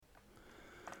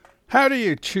How do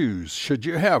you choose? Should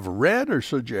you have red or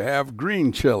should you have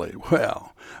green chili?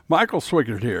 Well, Michael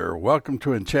Swickert here. Welcome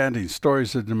to Enchanting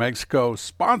Stories of New Mexico,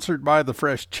 sponsored by the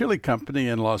Fresh Chili Company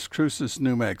in Las Cruces,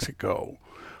 New Mexico.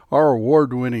 Our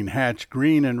award-winning Hatch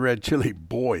green and red chili,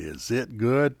 boy, is it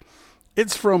good.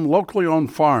 It's from locally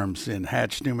owned farms in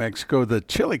Hatch, New Mexico, the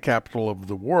chili capital of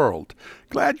the world.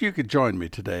 Glad you could join me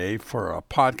today for a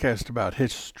podcast about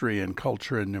history and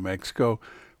culture in New Mexico,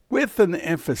 with an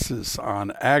emphasis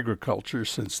on agriculture,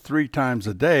 since 3 times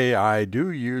a day I do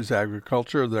use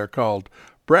agriculture. They're called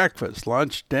breakfast,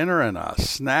 lunch, dinner, and a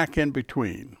snack in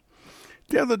between.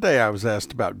 The other day I was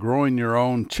asked about growing your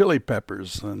own chili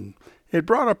peppers, and it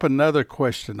brought up another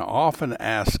question often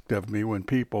asked of me when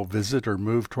people visit or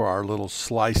move to our little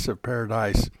slice of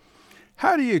paradise.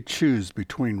 How do you choose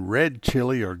between red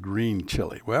chili or green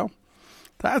chili? Well,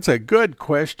 that's a good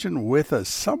question with a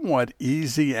somewhat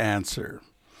easy answer.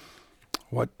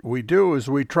 What we do is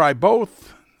we try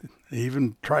both,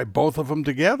 even try both of them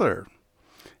together.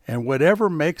 And whatever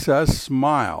makes us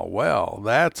smile, well,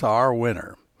 that's our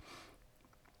winner.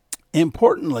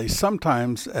 Importantly,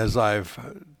 sometimes as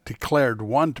I've declared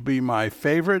one to be my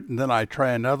favorite, and then I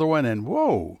try another one, and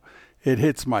whoa, it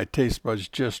hits my taste buds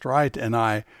just right, and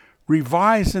I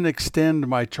revise and extend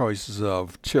my choices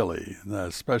of chili,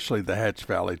 especially the Hatch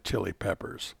Valley chili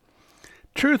peppers.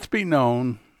 Truth be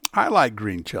known, I like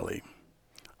green chili.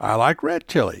 I like red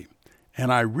chili,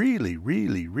 and I really,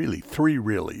 3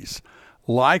 reallys,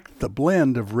 like the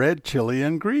blend of red chili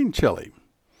and green chili.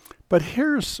 But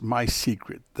here's my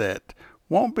secret that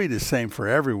won't be the same for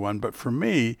everyone, but for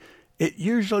me, it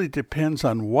usually depends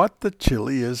on what the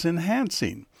chili is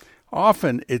enhancing.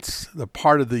 Often it's the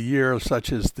part of the year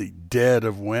such as the dead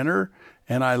of winter,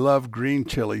 and I love green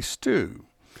chili stew.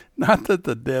 Not that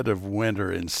the dead of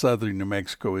winter in southern New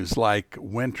Mexico is like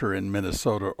winter in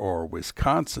Minnesota or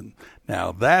Wisconsin.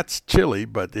 Now that's chili,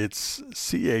 but it's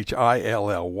chilly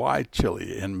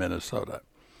chili in Minnesota.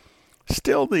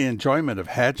 Still, the enjoyment of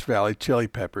Hatch Valley chili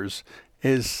peppers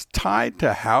is tied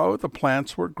to how the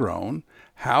plants were grown,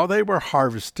 how they were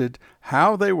harvested,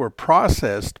 how they were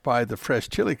processed by the Fresh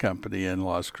Chili Company in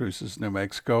Las Cruces, New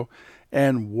Mexico,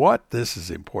 and this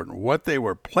is important, what they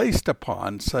were placed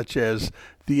upon, such as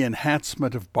the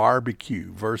enhancement of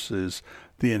barbecue versus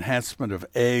the enhancement of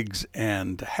eggs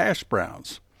and hash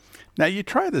browns. Now, you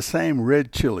try the same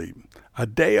red chili a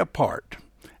day apart,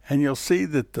 and you'll see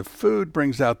that the food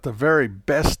brings out the very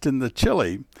best in the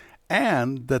chili,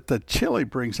 and that the chili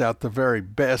brings out the very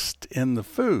best in the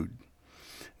food.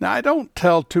 Now, I don't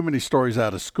tell too many stories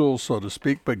out of school, so to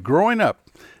speak, but growing up,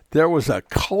 there was a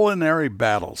culinary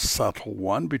battle, subtle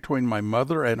one, between my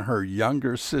mother and her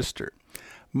younger sister.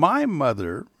 My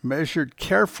mother measured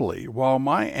carefully, while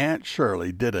my Aunt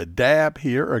Shirley did a dab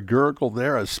here, a gurgle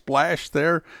there, a splash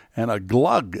there, and a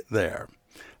glug there.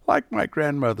 Like my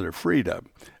grandmother Frida,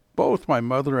 both my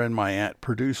mother and my aunt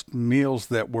produced meals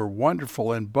that were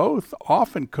wonderful, and both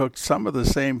often cooked some of the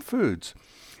same foods.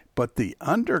 But the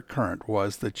undercurrent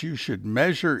was that you should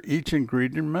measure each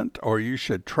ingredient or you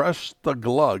should trust the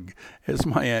glug, as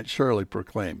my Aunt Shirley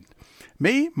proclaimed.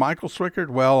 Me, Michael Swickert,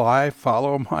 well, I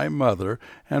follow my mother,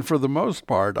 and for the most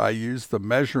part, I use the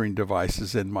measuring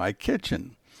devices in my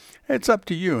kitchen. It's up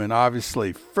to you, and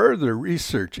obviously further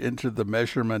research into the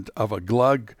measurement of a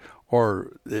glug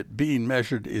or it being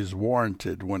measured is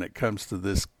warranted when it comes to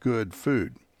this good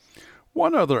food.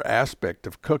 One other aspect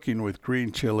of cooking with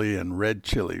green chili and red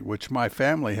chili, which my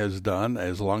family has done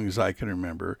as long as I can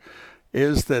remember,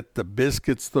 is that the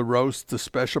biscuits, the roast, the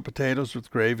special potatoes with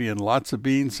gravy, and lots of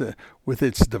beans with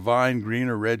its divine green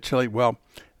or red chili, well,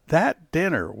 that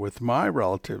dinner with my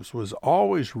relatives was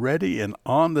always ready and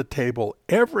on the table,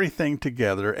 everything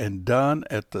together and done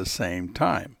at the same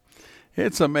time.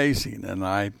 It's amazing, and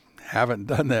I haven't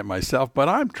done that myself, but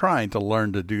I'm trying to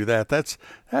learn to do that. That's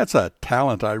a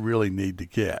talent I really need to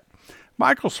get.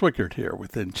 Michael Swickert here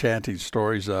with Enchanting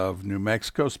Stories of New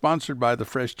Mexico, sponsored by the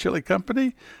Fresh Chili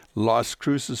Company, Las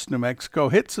Cruces, New Mexico.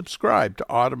 Hit subscribe to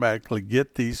automatically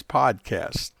get these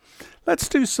podcasts. Let's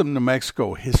do some New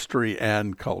Mexico history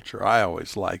and culture. I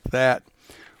always like that.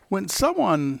 When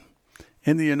someone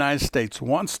in the United States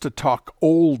wants to talk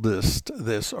oldest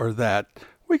this or that,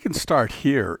 we can start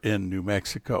here in New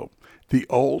Mexico. The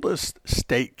oldest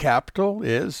state capital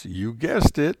is, you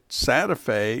guessed it, Santa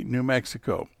Fe, New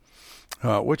Mexico,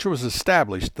 which was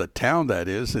established, the town that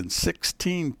is, in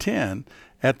 1610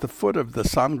 at the foot of the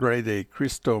Sangre de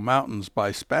Cristo Mountains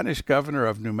by Spanish governor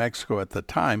of New Mexico at the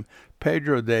time,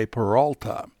 Pedro de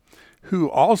Peralta, who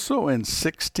also in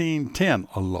 1610,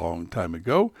 a long time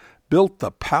ago, built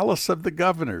the Palace of the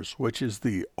Governors, which is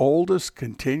the oldest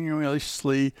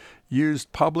continuously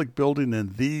used public building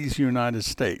in these United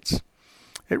States.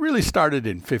 It really started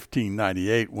in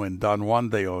 1598 when Don Juan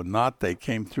de Onate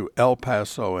came through El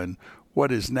Paso and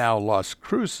what is now Las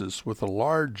Cruces with a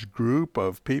large group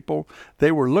of people.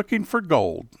 They were looking for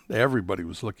gold. Everybody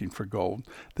was looking for gold.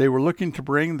 They were looking to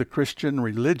bring the Christian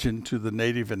religion to the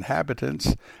native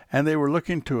inhabitants, and they were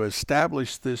looking to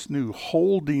establish this new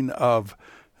holding of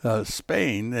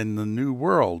Spain in the New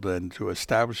World and to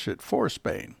establish it for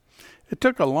Spain. It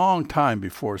took a long time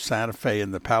before Santa Fe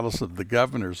and the Palace of the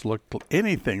Governors looked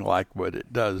anything like what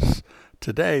it does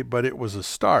today, but it was a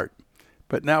start.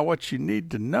 But now what you need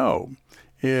to know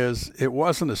is it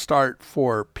wasn't a start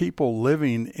for people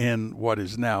living in what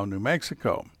is now New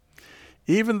Mexico.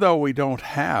 Even though we don't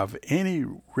have any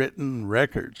written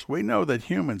records, we know that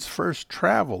humans first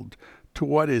traveled to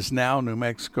what is now New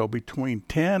Mexico between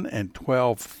 10 and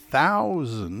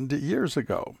 12,000 years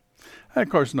ago. And of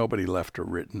course, nobody left a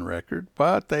written record,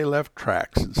 but they left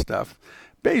tracks and stuff.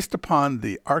 Based upon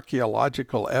the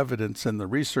archaeological evidence and the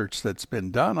research that's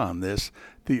been done on this,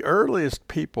 the earliest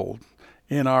people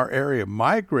in our area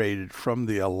migrated from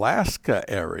the Alaska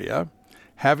area,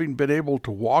 having been able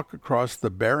to walk across the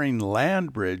Bering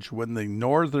Land Bridge when the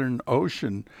Northern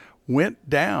Ocean went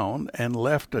down and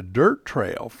left a dirt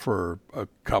trail for a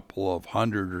couple of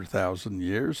 100 or 1,000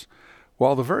 years,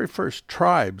 while the very first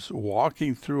tribes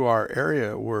walking through our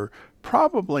area were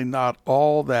probably not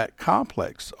all that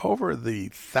complex over the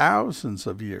thousands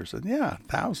of years. And yeah,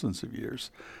 thousands of years.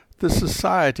 The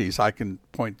societies, I can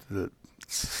point to the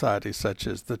societies such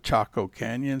as the Chaco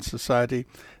Canyon Society,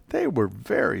 they were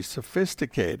very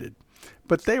sophisticated,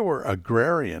 but they were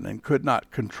agrarian and could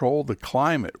not control the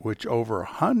climate, which over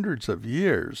hundreds of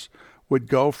years would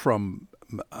go from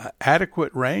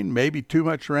adequate rain, maybe too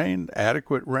much rain,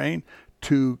 adequate rain,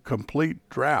 to complete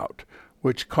drought,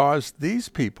 which caused these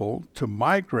people to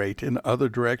migrate in other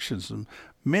directions. And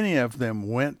many of them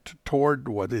went toward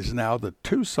what is now the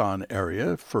Tucson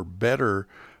area for better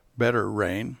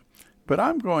rain. But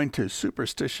I'm going to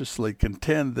superstitiously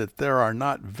contend that there are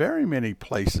not very many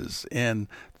places in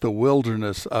the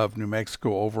wilderness of New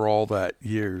Mexico over all that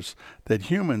years that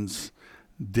humans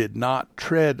did not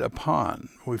tread upon.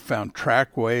 We found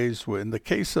trackways. In the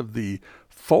case of the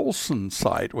Folsom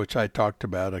site, which I talked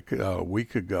about a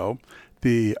week ago,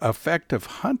 the effect of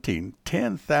hunting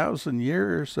 10,000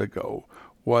 years ago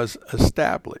was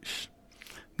established.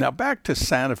 Now back to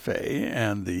Santa Fe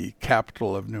and the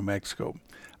capital of New Mexico.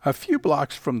 A few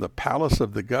blocks from the Palace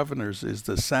of the Governors is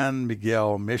the San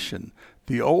Miguel Mission,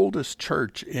 the oldest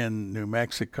church in New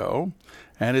Mexico,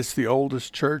 and it's the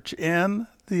oldest church in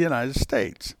the United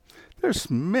States. There's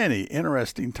many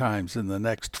interesting times in the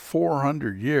next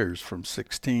 400 years from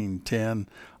 1610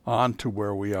 on to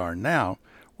where we are now,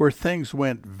 where things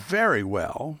went very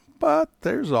well, but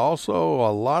there's also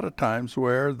a lot of times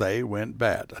where they went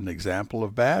bad. An example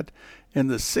of bad, in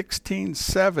the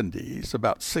 1670s,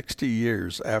 about 60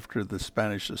 years after the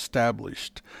Spanish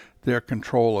established their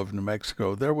control of New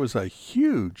Mexico, there was a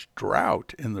huge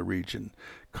drought in the region,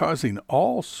 causing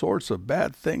all sorts of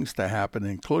bad things to happen,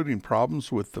 including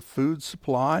problems with the food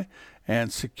supply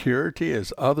and security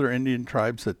as other Indian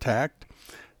tribes attacked.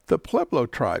 The Pueblo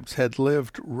tribes had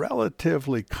lived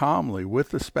relatively calmly with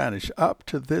the Spanish up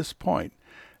to this point,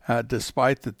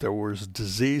 despite that there was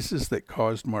diseases that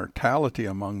caused mortality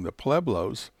among the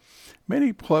Pueblos.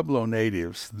 Many Pueblo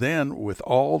natives then, with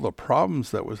all the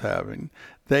problems that was having,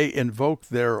 they invoked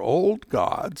their old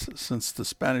gods, since the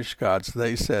Spanish gods,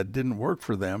 they said, didn't work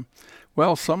for them.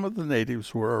 Well, some of the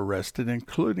natives were arrested,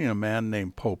 including a man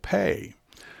named Popeye,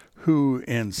 who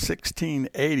in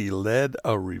 1680 led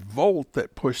a revolt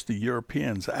that pushed the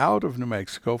Europeans out of New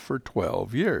Mexico for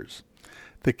 12 years.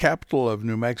 The capital of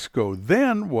New Mexico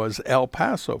then was El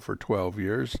Paso for 12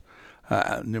 years.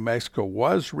 New Mexico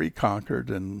was reconquered,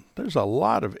 and there's a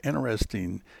lot of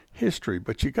interesting history,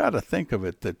 but you got to think of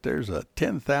it that there's a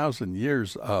 10,000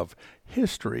 years of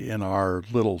history in our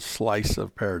little slice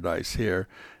of paradise here,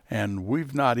 and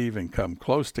we've not even come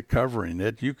close to covering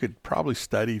it. You could probably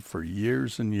study for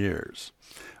years and years.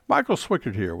 Michael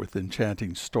Swickert here with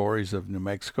Enchanting Stories of New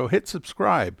Mexico. Hit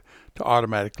subscribe to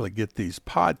automatically get these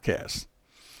podcasts.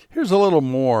 Here's a little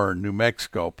more New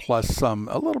Mexico, plus a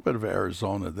little bit of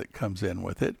Arizona that comes in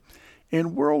with it.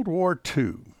 In World War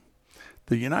II,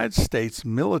 the United States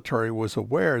military was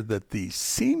aware that the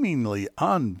seemingly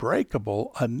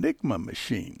unbreakable Enigma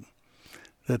machine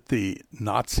that the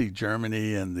Nazi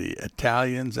Germany and the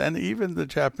Italians and even the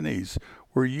Japanese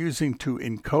were using to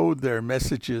encode their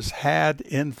messages had,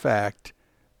 in fact,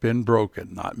 been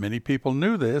broken. Not many people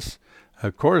knew this.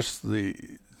 Of course, the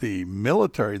the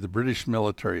military, the British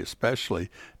military especially,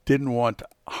 didn't want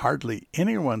hardly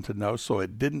anyone to know, so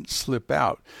it didn't slip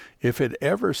out. If it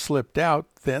ever slipped out,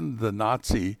 then the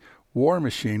Nazi war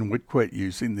machine would quit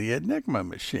using the Enigma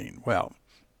machine. Well,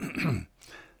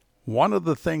 one of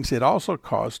the things it also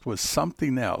caused was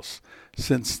something else.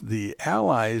 Since the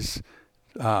Allies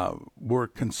were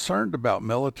concerned about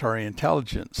military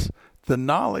intelligence, the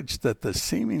knowledge that the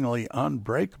seemingly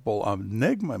unbreakable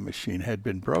Enigma machine had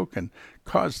been broken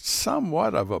caused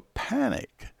somewhat of a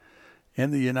panic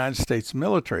in the United States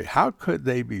military. How could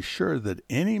they be sure that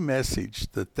any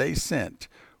message that they sent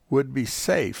would be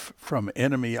safe from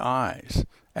enemy eyes?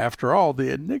 After all,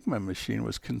 the Enigma machine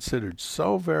was considered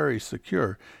so very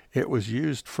secure, it was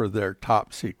used for their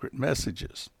top secret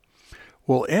messages.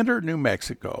 Well, enter New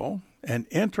Mexico and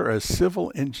enter a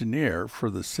civil engineer for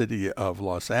the city of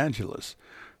Los Angeles,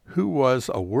 who was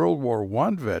a World War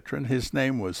I veteran. His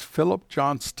name was Philip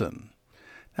Johnston.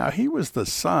 Now, he was the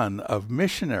son of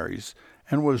missionaries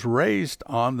and was raised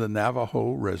on the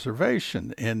Navajo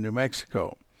reservation in New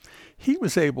Mexico. He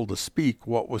was able to speak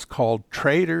what was called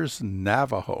Traders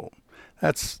Navajo.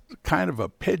 That's kind of a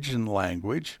pidgin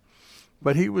language,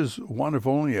 but he was one of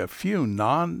only a few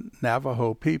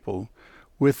non-Navajo people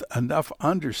with enough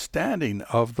understanding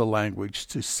of the language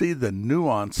to see the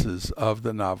nuances of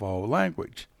the Navajo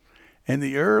language. In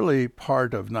the early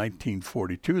part of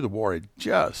 1942, the war had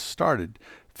just started.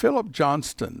 Philip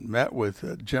Johnston met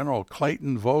with General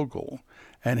Clayton Vogel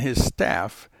and his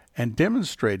staff and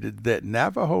demonstrated that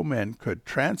Navajo men could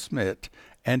transmit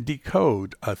and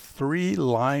decode a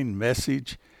 3-line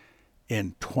message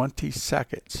in 20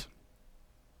 seconds.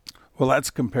 Well,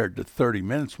 that's compared to 30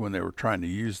 minutes when they were trying to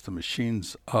use the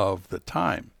machines of the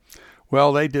time.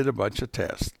 Well, they did a bunch of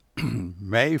tests.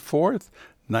 May 4th,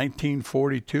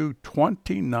 1942,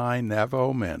 29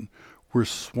 Navajo men were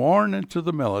sworn into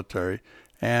the military,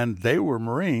 and they were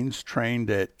Marines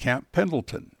trained at Camp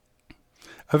Pendleton.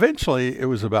 Eventually, it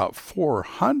was about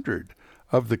 400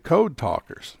 of the code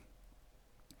talkers.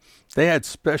 They had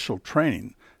special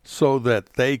training so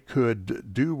that they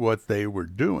could do what they were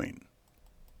doing.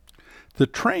 The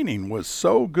training was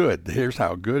so good, here's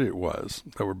how good it was,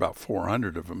 there were about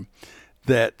 400 of them,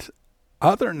 that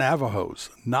other Navajos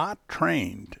not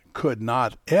trained could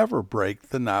not ever break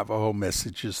the Navajo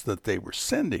messages that they were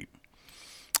sending.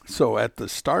 So at the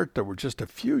start, there were just a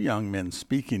few young men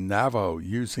speaking Navajo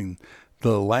using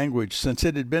the language since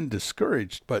it had been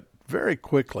discouraged, but very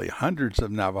quickly hundreds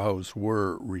of Navajos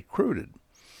were recruited.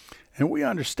 And we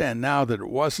understand now that it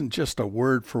wasn't just a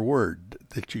word for word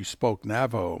that you spoke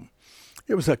Navajo.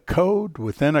 It was a code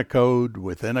within a code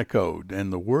within a code,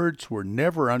 and the words were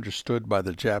never understood by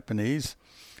the Japanese.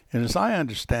 And as I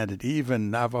understand it,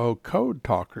 even Navajo code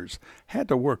talkers had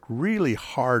to work really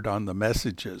hard on the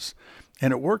messages,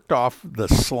 and it worked off the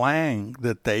slang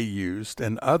that they used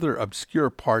and other obscure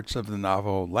parts of the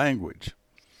Navajo language.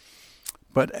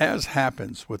 But as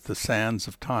happens with the sands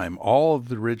of time, all of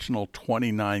the original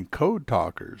 29 code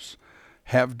talkers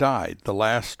have died. The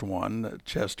last one,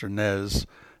 Chester Nez,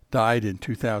 died in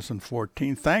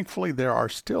 2014. Thankfully, there are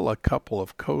still a couple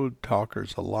of code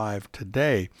talkers alive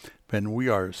today, and we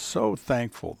are so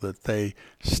thankful that they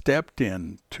stepped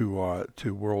in to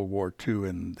World War II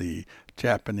in the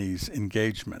Japanese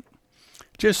engagement.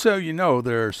 Just so you know,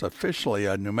 there's officially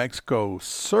a New Mexico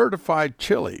certified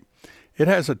chili. It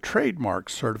has a trademark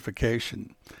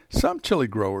certification. Some chili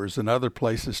growers in other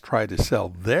places try to sell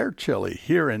their chili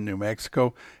here in New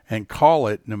Mexico and call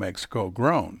it New Mexico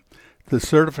grown. The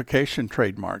certification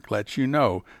trademark lets you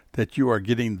know that you are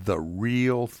getting the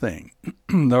real thing.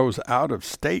 Those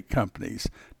out-of-state companies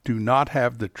do not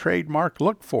have the trademark.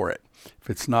 Look for it. If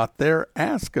it's not there,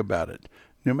 ask about it.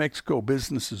 New Mexico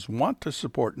businesses want to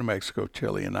support New Mexico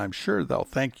chili, and I'm sure they'll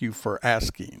thank you for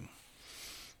asking.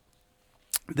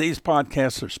 These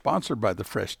podcasts are sponsored by the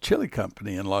Fresh Chili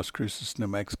Company in Las Cruces, New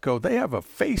Mexico. They have a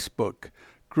Facebook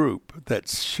group that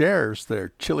shares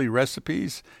their chili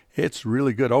recipes. It's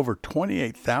really good. Over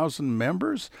 28,000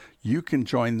 members. You can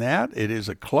join that. It is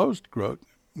a closed group,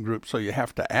 so you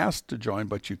have to ask to join,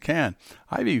 but you can.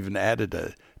 I've even added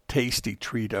a tasty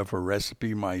treat of a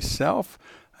recipe myself,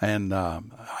 and I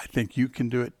think you can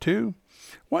do it too.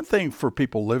 One thing for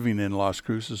people living in Las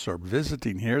Cruces or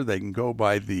visiting here, they can go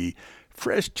by the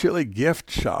Fresh Chili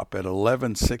Gift Shop at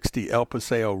 1160 El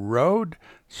Paseo Road,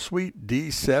 Suite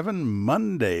D7,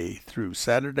 Monday through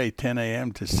Saturday, 10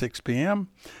 a.m. to 6 p.m.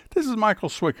 This is Michael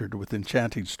Swickard with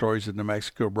Enchanting Stories of New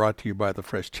Mexico, brought to you by the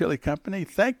Fresh Chili Company.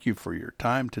 Thank you for your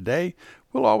time today.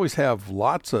 We'll always have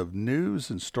lots of news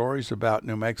and stories about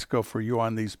New Mexico for you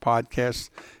on these podcasts.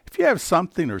 If you have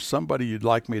something or somebody you'd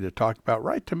like me to talk about,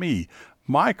 write to me,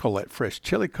 Michael at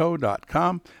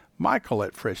freshchilico.com, Michael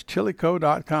at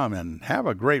freshchilico.com, and have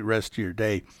a great rest of your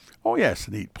day. Oh, yes,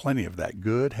 and eat plenty of that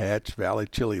good Hatch Valley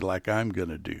chili like I'm going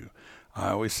to do.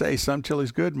 I always say some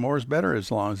chili's good, more is better,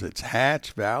 as long as it's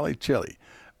Hatch Valley chili.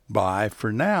 Bye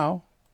for now.